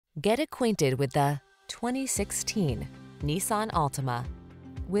Get acquainted with the 2016 Nissan Altima.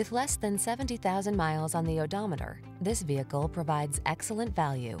 With less than 70,000 miles on the odometer, this vehicle provides excellent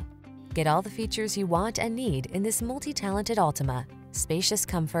value. Get all the features you want and need in this multi-talented Altima. Spacious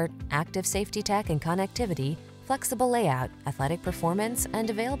comfort, active safety tech and connectivity, flexible layout, athletic performance, and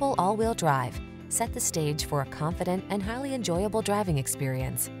available all-wheel drive set the stage for a confident and highly enjoyable driving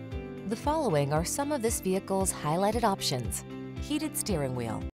experience. The following are some of this vehicle's highlighted options: heated steering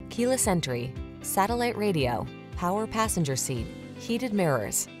wheel, keyless entry, satellite radio, power passenger seat, heated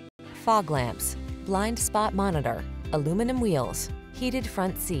mirrors, fog lamps, blind spot monitor, aluminum wheels, heated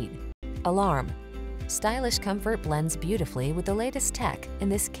front seat, alarm. Stylish comfort blends beautifully with the latest tech in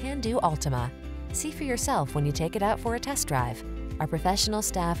this can-do Altima. See for yourself when you take it out for a test drive. Our professional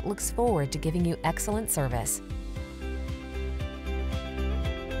staff looks forward to giving you excellent service.